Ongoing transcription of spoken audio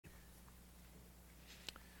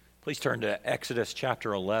Please turn to Exodus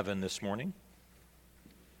chapter 11 this morning.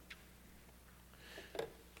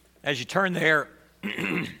 As you turn there,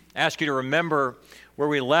 I ask you to remember where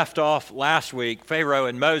we left off last week. Pharaoh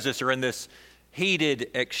and Moses are in this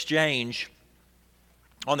heated exchange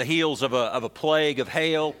on the heels of a plague of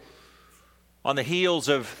hail, on the heels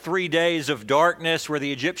of 3 days of darkness where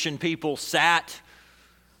the Egyptian people sat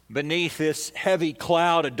beneath this heavy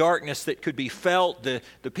cloud of darkness that could be felt. The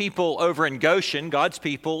people over in Goshen, God's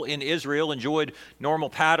people in Israel, enjoyed normal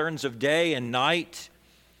patterns of day and night.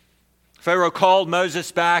 Pharaoh called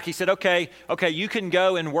Moses back. He said, okay, you can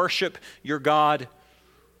go and worship your God.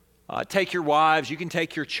 Take your wives, you can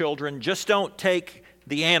take your children, just don't take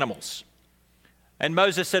the animals. And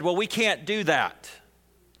Moses said, well, we can't do that.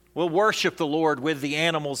 We'll worship the Lord with the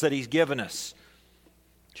animals that He's given us.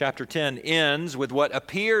 Chapter 10 ends with what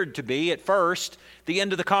appeared to be, at first, the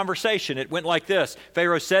end of the conversation. It went like this.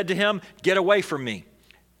 Pharaoh said to him, "Get away from me.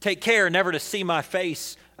 Take care never to see my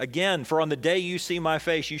face again, for on the day you see my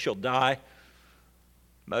face, you shall die."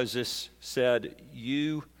 Moses said,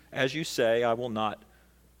 as you say, I will not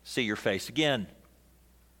see your face again.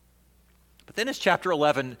 But then as chapter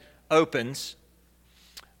 11 opens,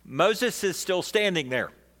 Moses is still standing there.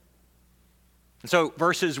 And so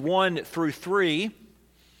verses 1 through 3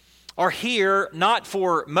 are here not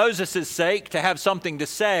for Moses' sake to have something to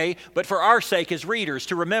say, but for our sake as readers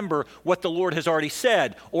to remember what the Lord has already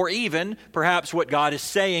said, or even perhaps what God is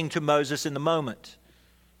saying to Moses in the moment.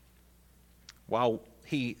 While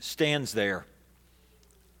he stands there,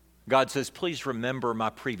 God says, please remember my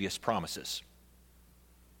previous promises.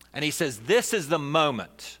 And he says, this is the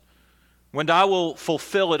moment when I will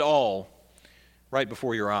fulfill it all right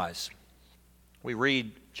before your eyes. We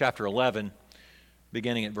read chapter 11,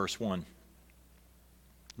 beginning at verse 1.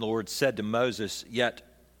 The Lord said to Moses, "Yet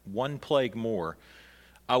one plague more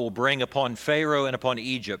I will bring upon Pharaoh and upon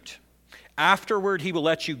Egypt. Afterward he will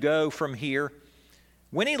let you go from here.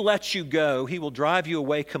 When he lets you go, he will drive you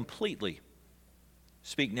away completely.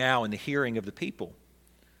 Speak now in the hearing of the people,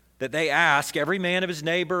 that they ask every man of his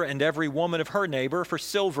neighbor and every woman of her neighbor for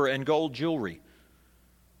silver and gold jewelry."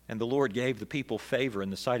 And the Lord gave the people favor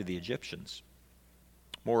in the sight of the Egyptians.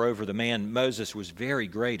 Moreover, the man Moses was very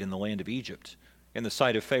great in the land of Egypt, in the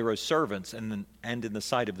sight of Pharaoh's servants and in the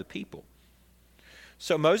sight of the people.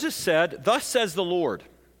 So Moses said, "Thus says the Lord,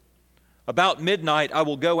 about midnight I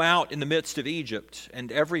will go out in the midst of Egypt,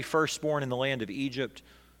 and every firstborn in the land of Egypt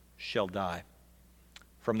shall die.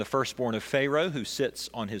 From the firstborn of Pharaoh who sits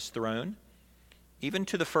on his throne, even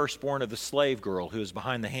to the firstborn of the slave girl who is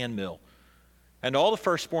behind the handmill, and all the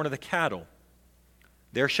firstborn of the cattle.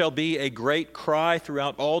 There shall be a great cry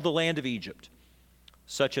throughout all the land of Egypt,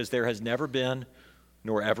 such as there has never been,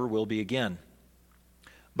 nor ever will be again.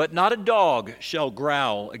 But not a dog shall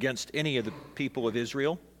growl against any of the people of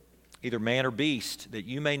Israel, either man or beast, that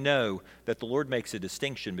you may know that the Lord makes a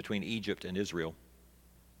distinction between Egypt and Israel.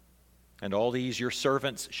 And all these your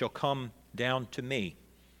servants shall come down to me,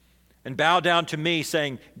 and bow down to me,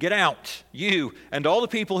 saying, 'Get out, you and all the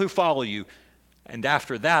people who follow you, and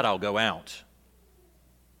after that I'll go out.'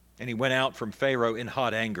 And he went out from Pharaoh in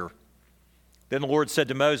hot anger. Then the Lord said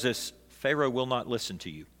to Moses, 'Pharaoh will not listen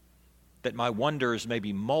to you, that my wonders may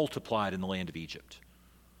be multiplied in the land of Egypt.'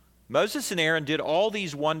 Moses and Aaron did all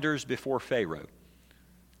these wonders before Pharaoh,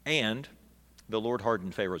 and the Lord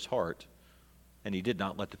hardened Pharaoh's heart, and he did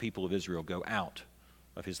not let the people of Israel go out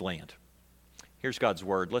of his land." Here's God's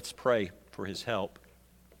word. Let's pray for his help.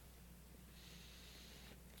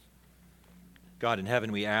 God in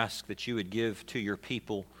heaven, we ask that you would give to your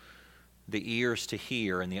people the ears to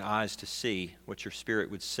hear and the eyes to see what your Spirit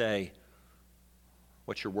would say,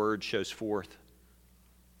 what your word shows forth.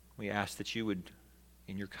 We ask that you would,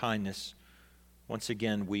 in your kindness, once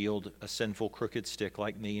again wield a sinful, crooked stick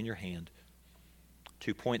like me in your hand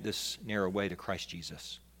to point this narrow way to Christ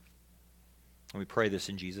Jesus. And we pray this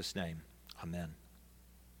in Jesus' name. Amen.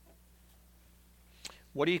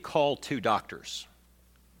 What do you call two doctors?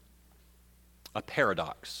 A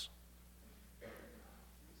paradox.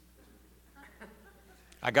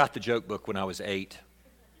 I got the joke book when I was 8.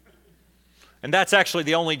 And that's actually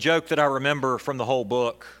the only joke that I remember from the whole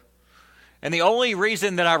book. And the only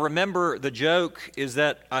reason that I remember the joke is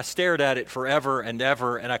that I stared at it forever and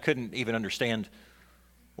ever, and I couldn't even understand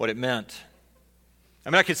what it meant.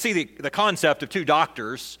 I mean, I could see the concept of two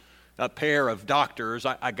doctors, a pair of doctors.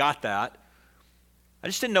 I got that. I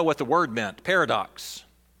just didn't know what the word meant, paradox.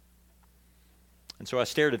 And so I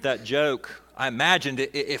stared at that joke. I imagined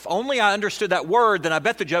if only I understood that word, then I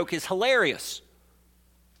bet the joke is hilarious.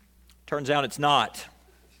 Turns out it's not.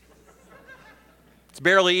 It's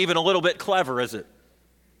barely even a little bit clever, is it?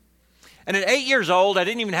 And at 8 years old, I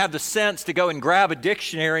didn't even have the sense to go and grab a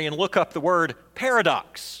dictionary and look up the word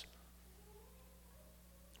paradox.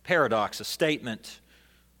 Paradox, a statement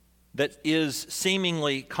that is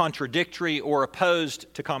seemingly contradictory or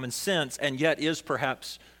opposed to common sense, and yet is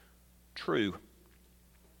perhaps true.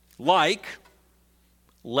 Like,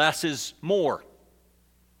 less is more.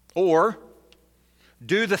 Or,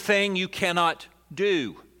 do the thing you cannot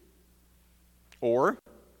do. Or,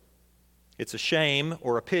 it's a shame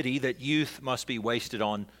or a pity that youth must be wasted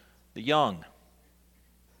on the young.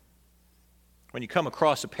 When you come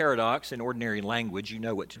across a paradox in ordinary language, you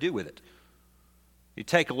know what to do with it. You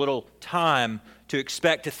take a little time to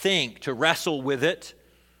expect, to think, to wrestle with it,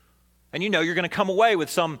 and you know you're going to come away with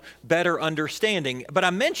some better understanding. But I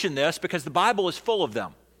mention this because the Bible is full of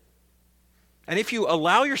them. And if you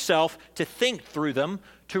allow yourself to think through them,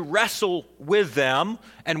 to wrestle with them,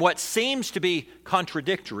 and what seems to be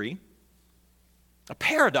contradictory, a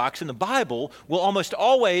paradox in the Bible will almost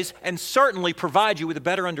always and certainly provide you with a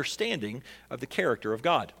better understanding of the character of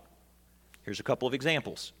God. Here's a couple of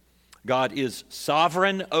examples. God is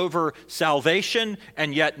sovereign over salvation,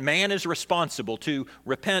 and yet man is responsible to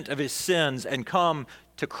repent of his sins and come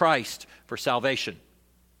to Christ for salvation.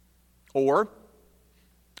 Or,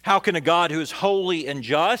 how can a God who is holy and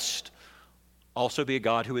just also be a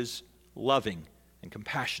God who is loving and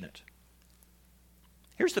compassionate?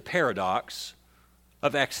 Here's the paradox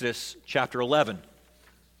of Exodus chapter 11.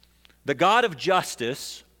 The God of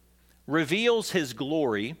justice reveals his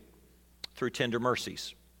glory through tender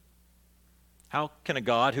mercies. How can a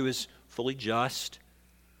God who is fully just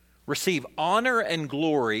receive honor and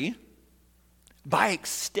glory by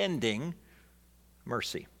extending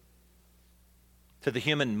mercy? To the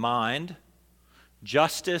human mind,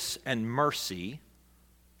 justice and mercy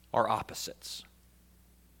are opposites.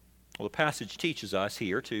 Well, the passage teaches us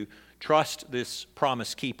here to trust this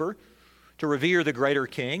promise keeper, to revere the greater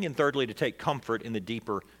king, and thirdly, to take comfort in the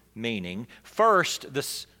deeper meaning. First,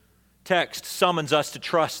 this text summons us to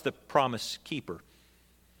trust the promise keeper.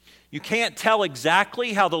 You can't tell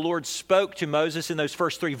exactly how the Lord spoke to Moses in those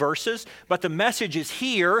first 3 verses, but the message is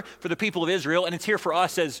here for the people of Israel, and it's here for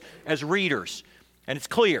us as readers. And it's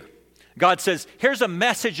clear. God says, here's a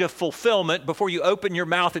message of fulfillment before you open your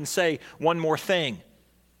mouth and say one more thing.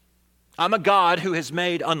 I'm a God who has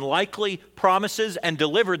made unlikely promises and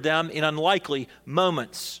delivered them in unlikely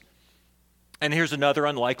moments. And here's another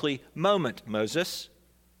unlikely moment, Moses.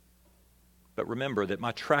 But remember that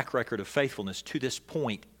my track record of faithfulness to this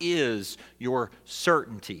point is your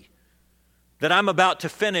certainty. That I'm about to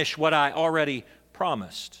finish what I already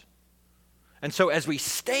promised. And so as we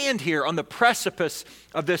stand here on the precipice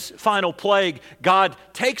of this final plague, God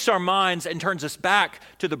takes our minds and turns us back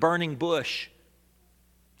to the burning bush.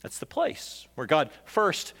 That's the place where God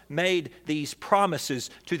first made these promises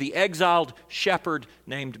to the exiled shepherd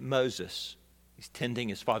named Moses. He's tending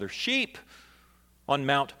his father's sheep on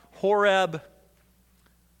Mount Horeb.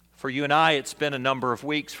 For you and I, it's been a number of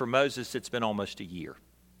weeks. For Moses, it's been almost a year.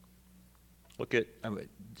 Look at,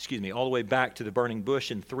 all the way back to the burning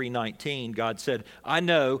bush in 3:19, God said, I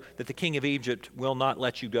know that the king of Egypt will not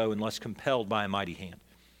let you go unless compelled by a mighty hand.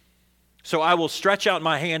 So I will stretch out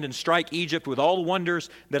my hand and strike Egypt with all the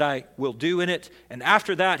wonders that I will do in it, and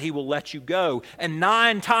after that he will let you go. And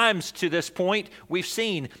 9 times to this point, we've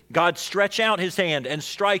seen God stretch out his hand and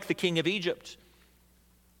strike the king of Egypt.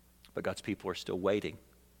 But God's people are still waiting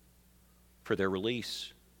for their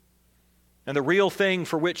release. And the real thing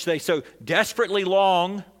for which they so desperately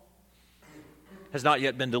long has not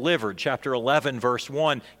yet been delivered. Chapter 11, verse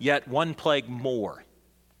 1, yet one plague more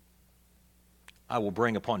I will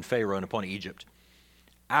bring upon Pharaoh and upon Egypt.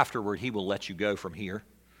 Afterward, he will let you go from here.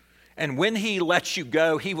 And when he lets you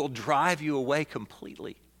go, he will drive you away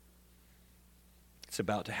completely. It's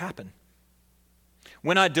about to happen.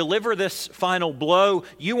 When I deliver this final blow,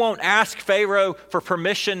 you won't ask Pharaoh for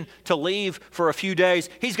permission to leave for a few days.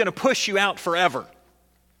 He's going to push you out forever.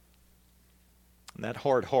 And that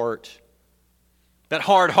hard heart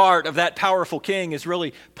of that powerful king is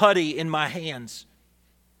really putty in my hands.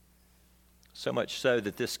 So much so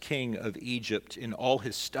that this king of Egypt, in all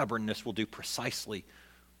his stubbornness, will do precisely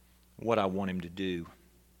what I want him to do.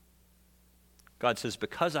 God says,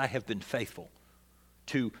 because I have been faithful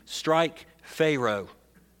to strike Pharaoh,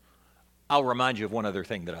 I'll remind you of one other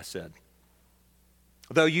thing that I said.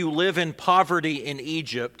 Though you live in poverty in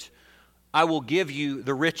Egypt, I will give you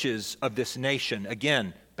the riches of this nation.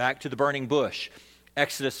 Again, back to the burning bush.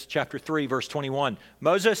 Exodus chapter 3, verse 21.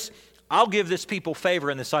 Moses, I'll give this people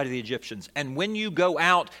favor in the sight of the Egyptians, and when you go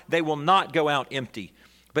out, they will not go out empty.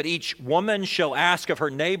 But each woman shall ask of her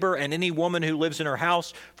neighbor and any woman who lives in her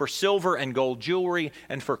house for silver and gold jewelry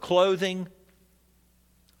and for clothing.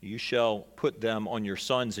 You shall put them on your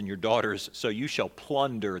sons and your daughters, so you shall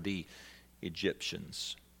plunder the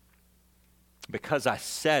Egyptians. Because I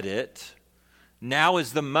said it, now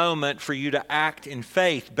is the moment for you to act in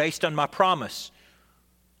faith based on my promise.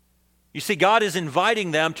 You see, God is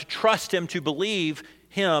inviting them to trust Him, to believe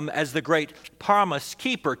Him as the great promise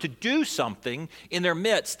keeper, to do something in their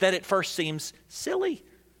midst that at first seems silly.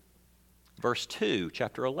 Verse 2,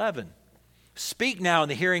 chapter 11. Speak now in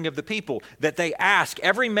the hearing of the people, that they ask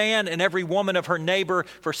every man and every woman of her neighbor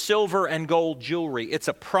for silver and gold jewelry. It's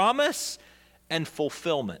a promise and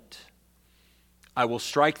fulfillment. I will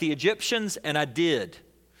strike the Egyptians, and I did.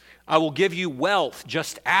 I will give you wealth,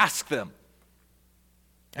 just ask them.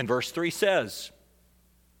 And verse 3 says,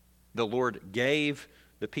 the Lord gave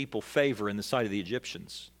the people favor in the sight of the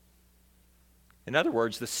Egyptians. In other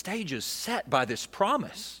words, the stage is set by this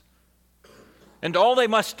promise. And all they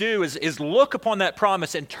must do is look upon that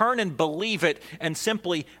promise and turn and believe it and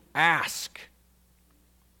simply ask.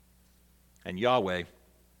 And Yahweh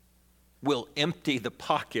will empty the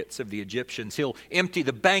pockets of the Egyptians. He'll empty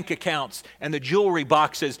the bank accounts and the jewelry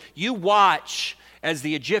boxes. You watch as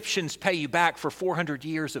the Egyptians pay you back for 400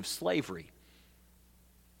 years of slavery.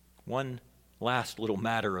 One last little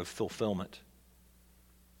matter of fulfillment.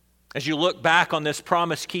 As you look back on this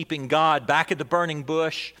promise-keeping God, back at the burning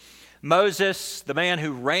bush, Moses, the man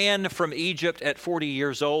who ran from Egypt at 40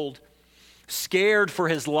 years old, scared for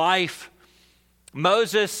his life.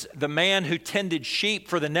 Moses, the man who tended sheep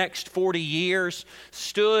for the next 40 years,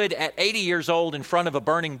 stood at 80 years old in front of a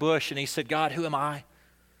burning bush and he said, God, who am I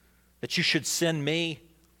that you should send me?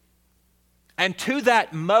 And to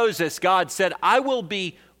that Moses, God said, I will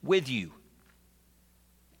be with you.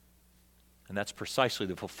 And that's precisely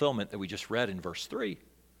the fulfillment that we just read in verse 3.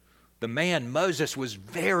 The man, Moses, was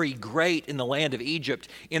very great in the land of Egypt,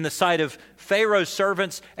 in the sight of Pharaoh's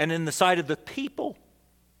servants and in the sight of the people.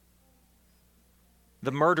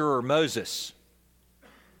 The murderer Moses,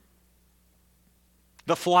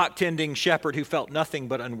 the flock-tending shepherd who felt nothing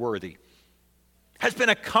but unworthy, has been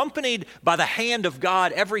accompanied by the hand of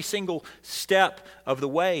God every single step of the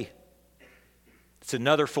way. It's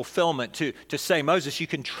another fulfillment to say, Moses, you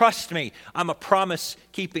can trust me. I'm a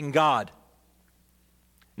promise-keeping God.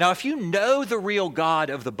 Now, if you know the real God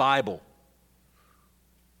of the Bible,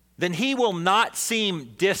 then He will not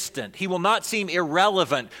seem distant. He will not seem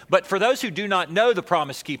irrelevant. But for those who do not know the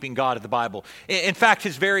promise-keeping God of the Bible, in fact,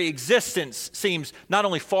 His very existence seems not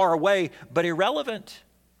only far away, but irrelevant.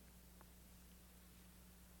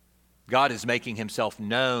 God is making Himself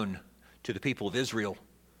known to the people of Israel.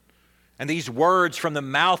 And these words from the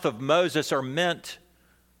mouth of Moses are meant,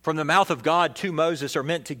 from the mouth of God to Moses, are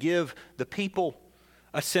meant to give the people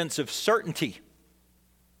a sense of certainty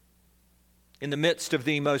in the midst of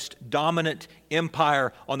the most dominant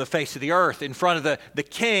empire on the face of the earth, in front of the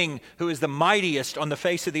king who is the mightiest on the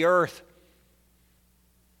face of the earth.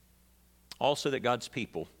 Also that God's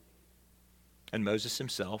people and Moses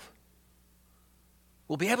himself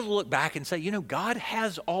will be able to look back and say, you know, God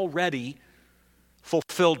has already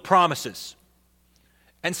fulfilled promises.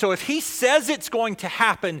 And so if He says it's going to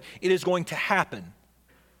happen, it is going to happen.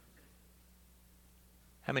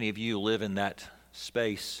 How many of you live in that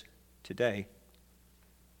space today?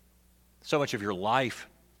 So much of your life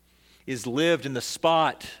is lived in the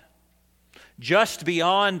spot just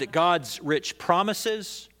beyond God's rich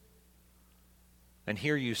promises. And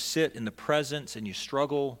here you sit in the presence and you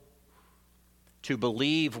struggle to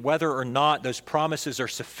believe whether or not those promises are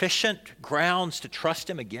sufficient grounds to trust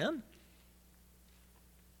Him again.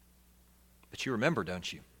 But you remember,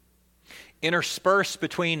 don't you? Interspersed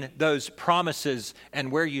between those promises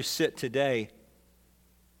and where you sit today,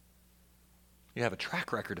 you have a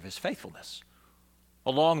track record of His faithfulness.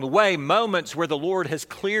 Along the way, moments where the Lord has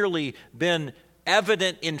clearly been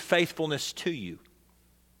evident in faithfulness to you.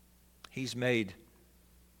 He's made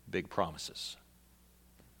big promises.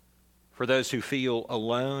 For those who feel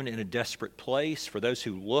alone in a desperate place, for those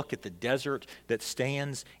who look at the desert that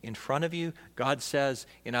stands in front of you, God says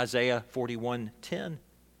in Isaiah 41:10,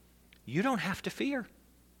 you don't have to fear.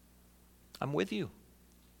 I'm with you.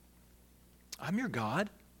 I'm your God.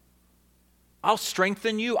 I'll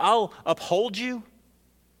strengthen you. I'll uphold you.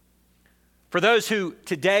 For those who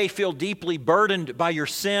today feel deeply burdened by your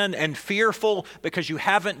sin and fearful because you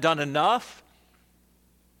haven't done enough,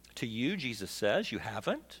 to you, Jesus says, you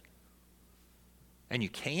haven't. And you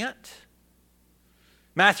can't.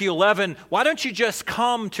 Matthew 11, why don't you just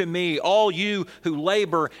come to me, all you who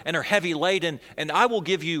labor and are heavy laden, and I will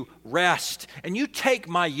give you rest. And you take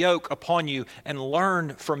my yoke upon you and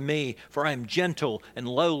learn from me, for I am gentle and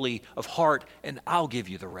lowly of heart, and I'll give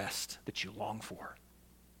you the rest that you long for.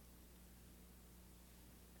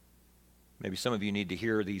 Maybe some of you need to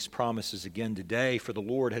hear these promises again today, for the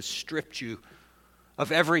Lord has stripped you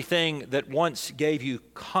of everything that once gave you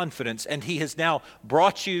confidence, and He has now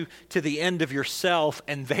brought you to the end of yourself,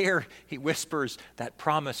 and there He whispers that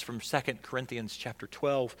promise from 2 Corinthians chapter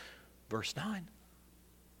 12, verse 9.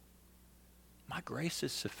 My grace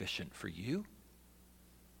is sufficient for you.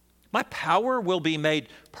 My power will be made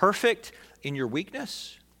perfect in your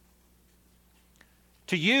weakness.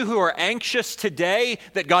 To you who are anxious today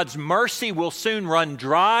that God's mercy will soon run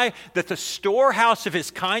dry, that the storehouse of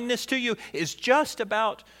His kindness to you is just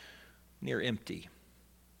about near empty.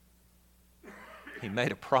 He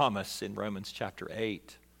made a promise in Romans chapter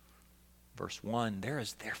 8, verse 1. There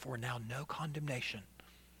is therefore now no condemnation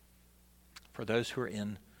for those who are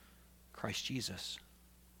in Christ Jesus.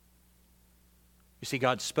 You see,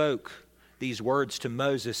 God spoke these words to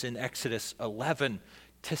Moses in Exodus 11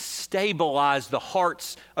 to stabilize the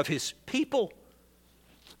hearts of His people.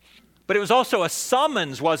 But it was also a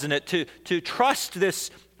summons, wasn't it, to trust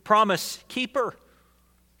this promise keeper.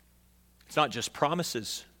 It's not just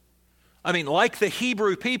promises. I mean, like the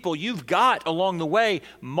Hebrew people, you've got along the way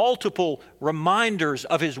multiple reminders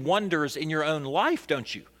of His wonders in your own life,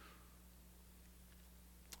 don't you?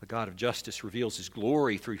 The God of justice reveals His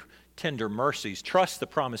glory through tender mercies. Trust the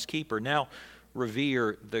promise keeper. Now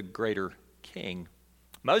revere the greater King.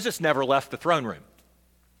 Moses never left the throne room.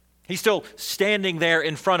 He's still standing there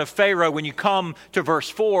in front of Pharaoh when you come to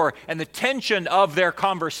verse 4, and the tension of their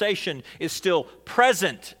conversation is still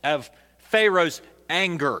present of Pharaoh's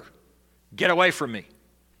anger. Get away from me.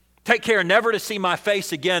 Take care never to see my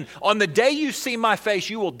face again. On the day you see my face,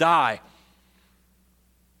 you will die.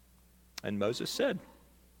 And Moses said,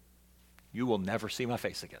 you will never see my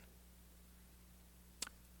face again.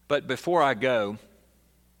 But before I go,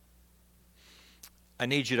 I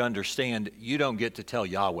need you to understand, you don't get to tell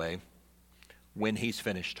Yahweh when He's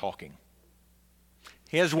finished talking.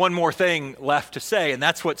 He has one more thing left to say, and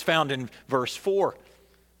that's what's found in verse 4.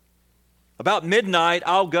 About midnight,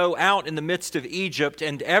 I'll go out in the midst of Egypt,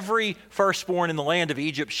 and every firstborn in the land of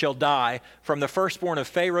Egypt shall die, from the firstborn of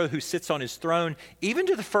Pharaoh who sits on his throne, even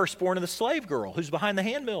to the firstborn of the slave girl who's behind the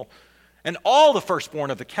handmill, and all the firstborn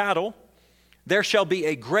of the cattle. There shall be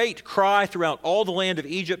a great cry throughout all the land of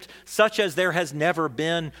Egypt, such as there has never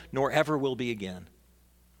been, nor ever will be again.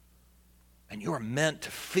 And you are meant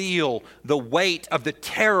to feel the weight of the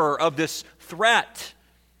terror of this threat.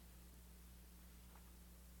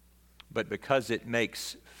 But because it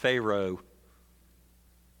makes Pharaoh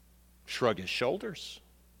shrug his shoulders,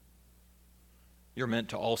 you're meant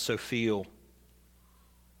to also feel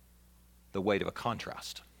the weight of a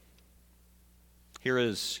contrast. Here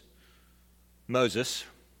is Moses,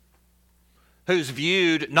 who's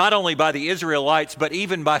viewed not only by the Israelites, but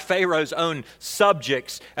even by Pharaoh's own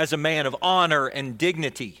subjects as a man of honor and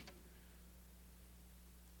dignity.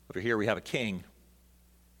 Over here we have a king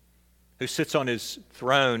who sits on his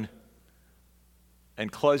throne and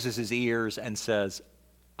closes his ears and says,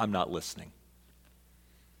 I'm not listening.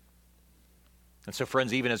 And so,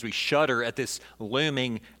 friends, even as we shudder at this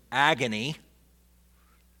looming agony,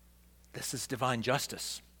 this is divine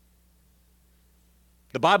justice.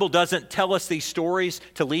 The Bible doesn't tell us these stories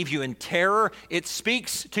to leave you in terror. It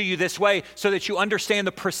speaks to you this way so that you understand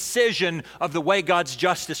the precision of the way God's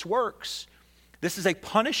justice works. This is a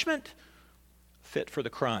punishment fit for the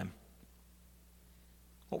crime.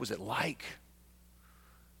 What was it like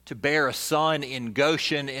to bear a son in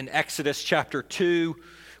Goshen in Exodus chapter 2,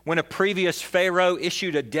 when a previous Pharaoh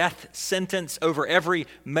issued a death sentence over every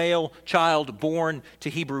male child born to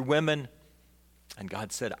Hebrew women? And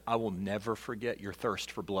God said, I will never forget your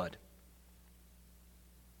thirst for blood.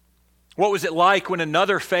 What was it like when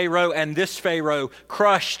another Pharaoh and this Pharaoh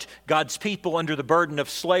crushed God's people under the burden of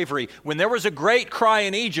slavery? When there was a great cry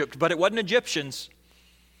in Egypt, but it wasn't Egyptians.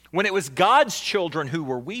 When it was God's children who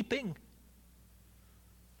were weeping.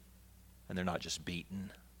 And they're not just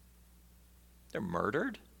beaten. They're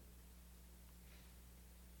murdered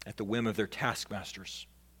at the whim of their taskmasters.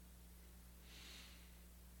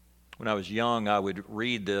 When I was young, I would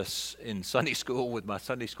read this in Sunday school with my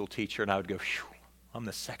Sunday school teacher, and I would go, phew, I'm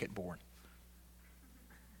the second born.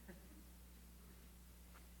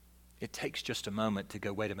 It takes just a moment to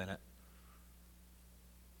go, wait a minute.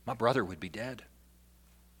 My brother would be dead.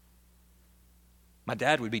 My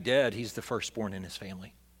dad would be dead. He's the firstborn in his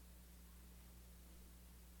family.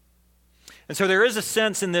 And so there is a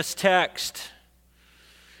sense in this text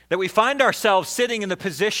that we find ourselves sitting in the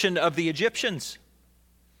position of the Egyptians.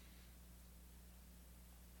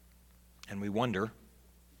 And we wonder,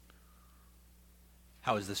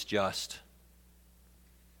 how is this just?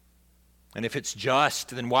 And if it's just,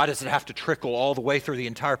 then why does it have to trickle all the way through the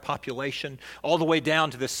entire population, all the way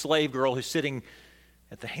down to this slave girl who's sitting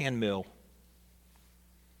at the hand mill?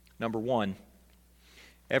 Number one,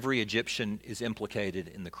 every Egyptian is implicated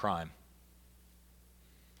in the crime.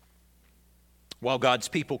 While God's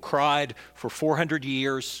people cried for 400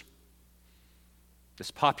 years, this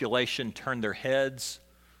population turned their heads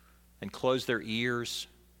and closed their ears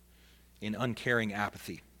in uncaring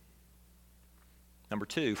apathy. Number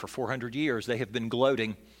two, for 400 years, they have been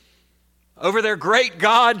gloating over their great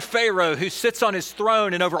god Pharaoh, who sits on his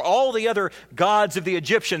throne, and over all the other gods of the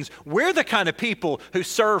Egyptians. We're the kind of people who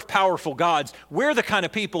serve powerful gods. We're the kind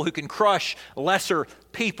of people who can crush lesser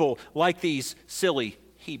people like these silly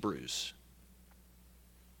Hebrews.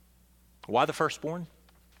 Why the firstborn?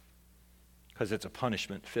 Because it's a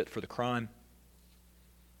punishment fit for the crime.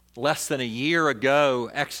 Less than a year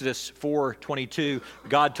ago, Exodus 4:22,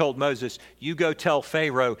 God told Moses, "You go tell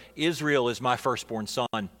Pharaoh, Israel is my firstborn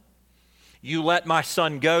son. You let my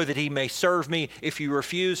son go that he may serve me. If you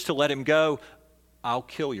refuse to let him go, I'll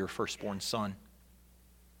kill your firstborn son."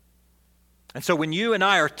 And so when you and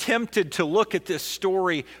I are tempted to look at this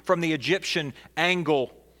story from the Egyptian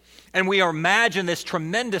angle, and we imagine this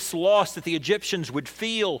tremendous loss that the Egyptians would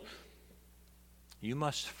feel, you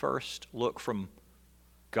must first look from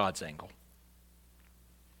God's angle.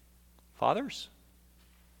 Fathers,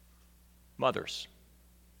 mothers,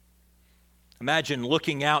 imagine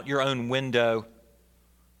looking out your own window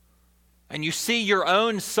and you see your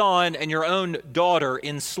own son and your own daughter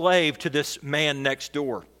enslaved to this man next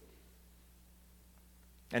door.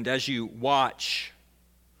 And as you watch,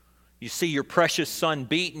 you see your precious son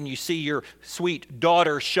beaten, you see your sweet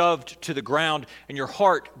daughter shoved to the ground, and your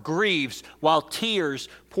heart grieves while tears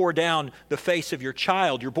pour down the face of your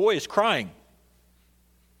child. Your boy is crying.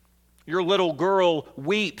 Your little girl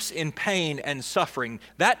weeps in pain and suffering.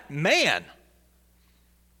 That man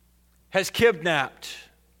has kidnapped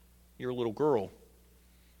your little girl,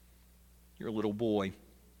 your little boy.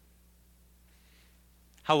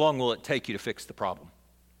 How long will it take you to fix the problem?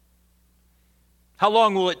 How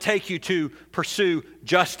long will it take you to pursue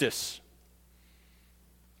justice?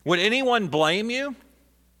 Would anyone blame you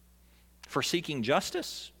for seeking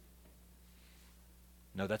justice?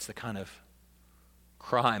 No, that's the kind of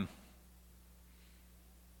crime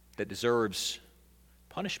that deserves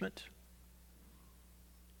punishment.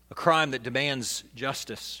 A crime that demands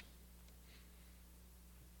justice.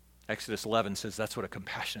 Exodus 11 says that's what a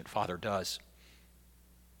compassionate father does.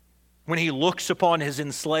 When he looks upon his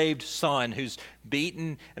enslaved son who's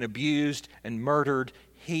beaten and abused and murdered,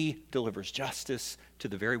 he delivers justice to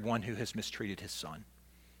the very one who has mistreated his son.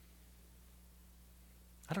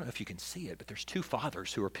 I don't know if you can see it, but there's two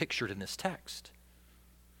fathers who are pictured in this text.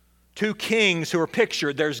 Two kings who are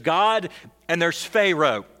pictured. There's God and there's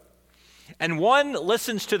Pharaoh. And one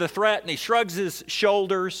listens to the threat and he shrugs his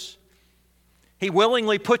shoulders. He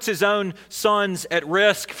willingly puts his own sons at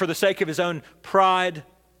risk for the sake of his own pride.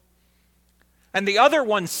 And the other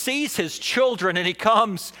one sees his children and he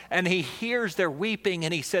comes and he hears their weeping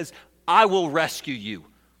and he says, "I will rescue you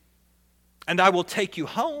and I will take you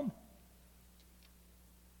home."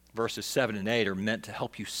 Verses 7 and 8 are meant to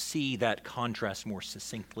help you see that contrast more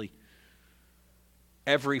succinctly.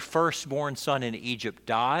 Every firstborn son in Egypt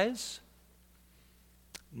dies.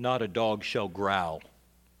 Not a dog shall growl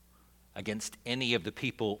against any of the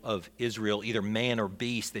people of Israel, either man or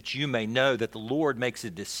beast, that you may know that the Lord makes a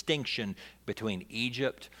distinction between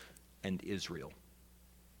Egypt and Israel.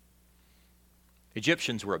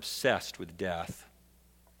 Egyptians were obsessed with death.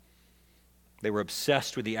 They were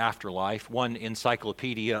obsessed with the afterlife. One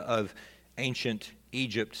encyclopedia of ancient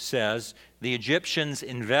Egypt says, the Egyptians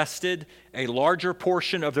invested a larger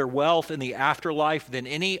portion of their wealth in the afterlife than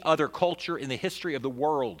any other culture in the history of the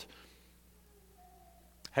world.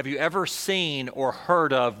 Have you ever seen or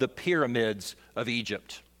heard of the pyramids of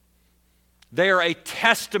Egypt? They are a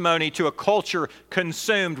testimony to a culture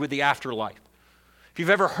consumed with the afterlife. If you've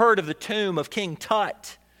ever heard of the tomb of King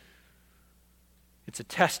Tut, it's a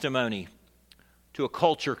testimony to a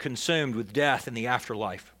culture consumed with death and the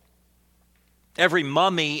afterlife. Every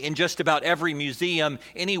mummy in just about every museum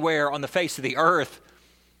anywhere on the face of the earth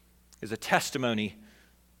is a testimony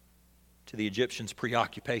to the Egyptians'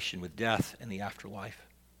 preoccupation with death and the afterlife.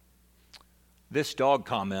 This dog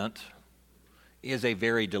comment is a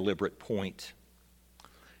very deliberate point.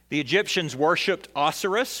 The Egyptians worshipped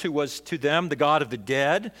Osiris, who was to them the god of the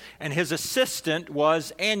dead, and his assistant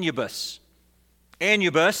was Anubis.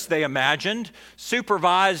 Anubis, they imagined,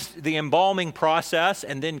 supervised the embalming process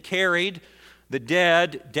and then carried the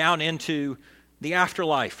dead down into the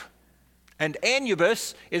afterlife. And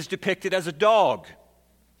Anubis is depicted as a dog.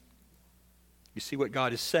 You see what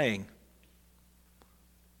God is saying?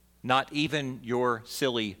 Not even your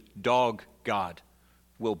silly dog God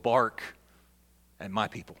will bark at my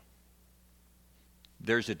people.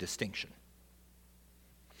 There's a distinction.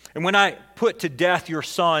 And when I put to death your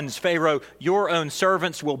sons, Pharaoh, your own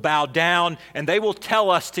servants will bow down, and they will tell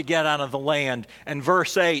us to get out of the land. And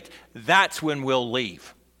verse 8, that's when we'll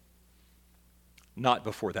leave. Not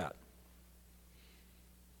before that.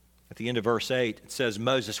 At the end of verse 8, it says,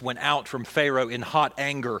 Moses went out from Pharaoh in hot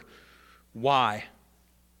anger. Why?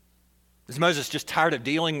 Is Moses just tired of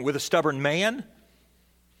dealing with a stubborn man?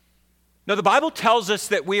 No, the Bible tells us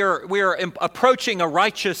that we are approaching a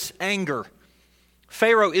righteous anger.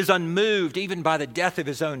 Pharaoh is unmoved even by the death of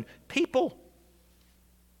his own people.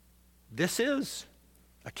 This is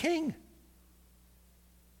a king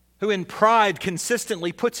who in pride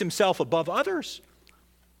consistently puts himself above others,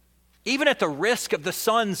 even at the risk of the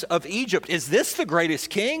sons of Egypt. Is this the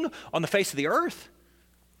greatest king on the face of the earth?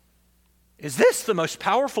 Is this the most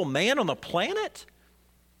powerful man on the planet?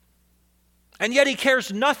 And yet he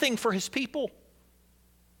cares nothing for his people.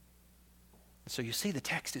 So you see, the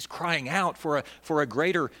text is crying out for a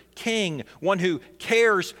greater king, one who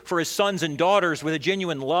cares for his sons and daughters with a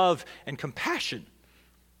genuine love and compassion.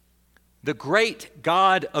 The great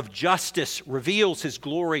God of justice reveals his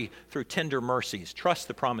glory through tender mercies. Trust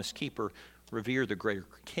the promise keeper, revere the greater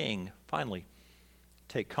king. Finally,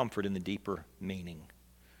 take comfort in the deeper meaning.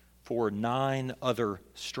 For 9 other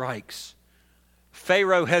strikes,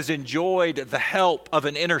 Pharaoh has enjoyed the help of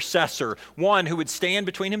an intercessor, one who would stand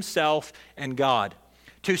between himself and God,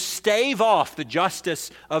 to stave off the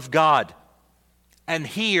justice of God. And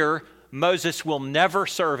here, Moses will never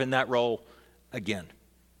serve in that role again.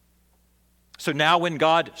 So now when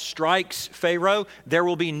God strikes Pharaoh, there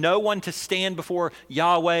will be no one to stand before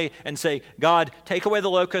Yahweh and say, God, take away the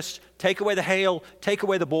locusts, take away the hail, take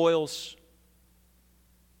away the boils.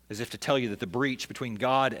 As if to tell you that the breach between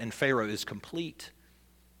God and Pharaoh is complete.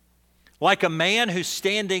 Like a man who's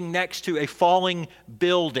standing next to a falling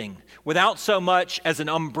building without so much as an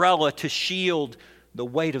umbrella to shield the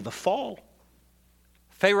weight of the fall.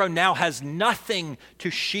 Pharaoh now has nothing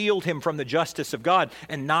to shield him from the justice of God.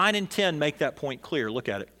 And 9 and 10 make that point clear. Look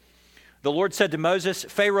at it. The Lord said to Moses,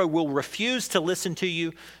 Pharaoh will refuse to listen to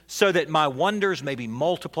you so that my wonders may be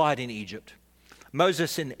multiplied in Egypt.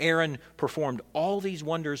 Moses and Aaron performed all these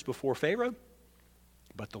wonders before Pharaoh,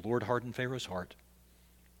 but the Lord hardened Pharaoh's heart,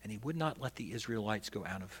 and he would not let the Israelites go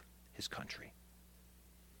out of his country.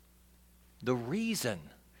 The reason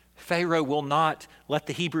Pharaoh will not let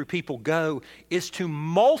the Hebrew people go is to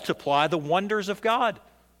multiply the wonders of God.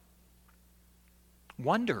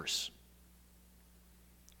 Wonders.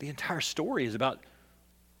 The entire story is about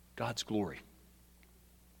God's glory,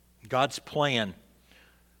 God's plan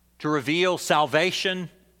to reveal salvation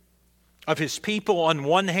of his people on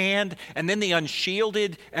one hand, and then the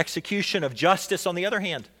unshielded execution of justice on the other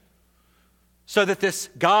hand, so that this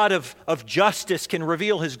God of justice can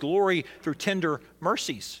reveal his glory through tender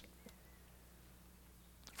mercies.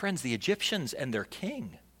 Friends, the Egyptians and their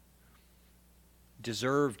king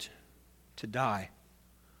deserved to die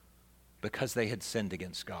because they had sinned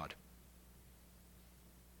against God.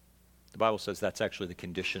 The Bible says that's actually the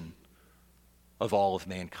condition of all of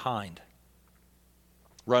mankind.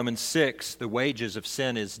 Romans 6, the wages of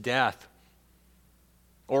sin is death.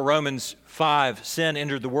 Or Romans 5, sin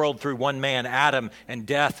entered the world through one man, Adam, and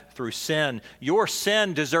death through sin. Your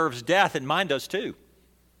sin deserves death, and mine does too.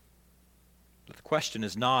 But the question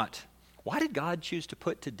is not, why did God choose to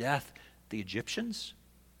put to death the Egyptians?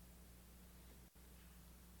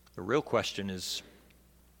 The real question is,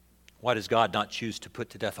 why does God not choose to put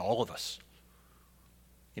to death all of us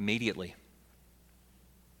immediately?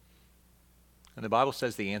 And the Bible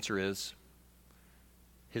says the answer is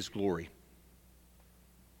his glory.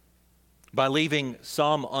 By leaving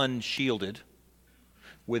some unshielded,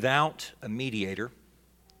 without a mediator,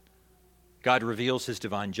 God reveals his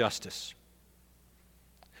divine justice.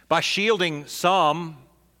 By shielding some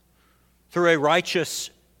through a righteous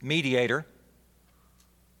mediator,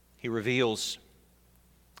 he reveals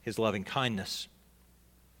his loving kindness.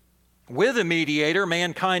 With a mediator,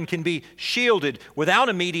 mankind can be shielded. Without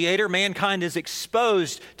a mediator, mankind is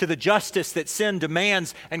exposed to the justice that sin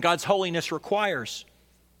demands and God's holiness requires.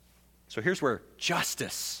 So here's where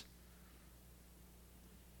justice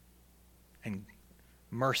and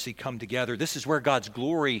mercy come together. This is where God's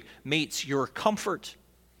glory meets your comfort.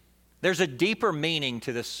 There's a deeper meaning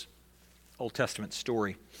to this Old Testament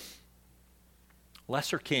story.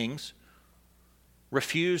 Lesser kings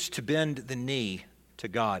refused to bend the knee to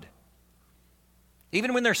God,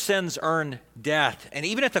 even when their sins earn death, and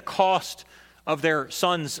even at the cost of their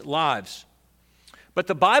sons' lives. But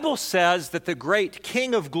the Bible says that the great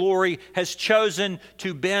King of glory has chosen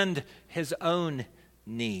to bend his own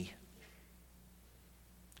knee.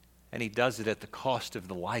 And he does it at the cost of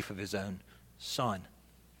the life of his own son,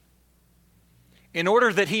 in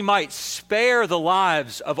order that he might spare the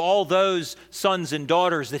lives of all those sons and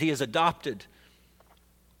daughters that he has adopted.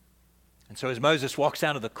 And so as Moses walks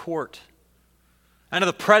out of the court, out of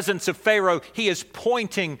the presence of Pharaoh, he is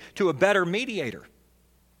pointing to a better mediator.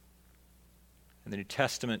 And the New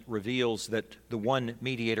Testament reveals that the one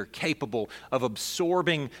mediator capable of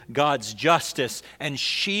absorbing God's justice and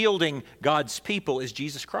shielding God's people is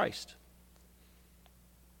Jesus Christ.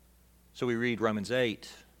 So we read Romans 8.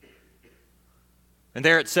 And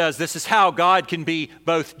there it says, this is how God can be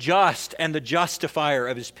both just and the justifier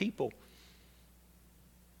of his people.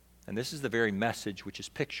 And this is the very message which is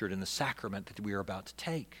pictured in the sacrament that we are about to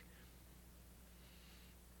take.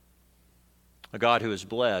 A God who has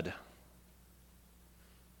bled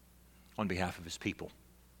on behalf of his people.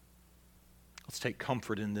 Let's take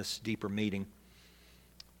comfort in this deeper meaning.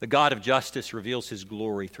 The God of justice reveals his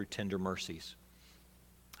glory through tender mercies.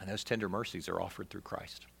 And those tender mercies are offered through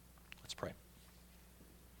Christ. Let's pray.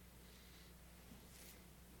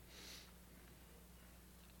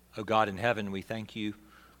 O God in heaven, we thank you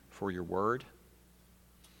for your word.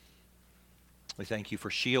 We thank you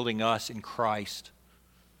for shielding us in Christ,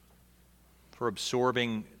 for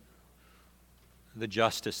absorbing the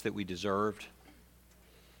justice that we deserved,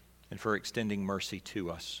 and for extending mercy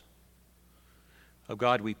to us. Oh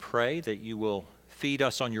God, we pray that you will feed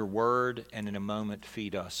us on your word, and in a moment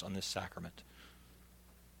feed us on this sacrament.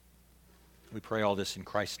 We pray all this in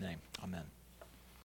Christ's name. Amen.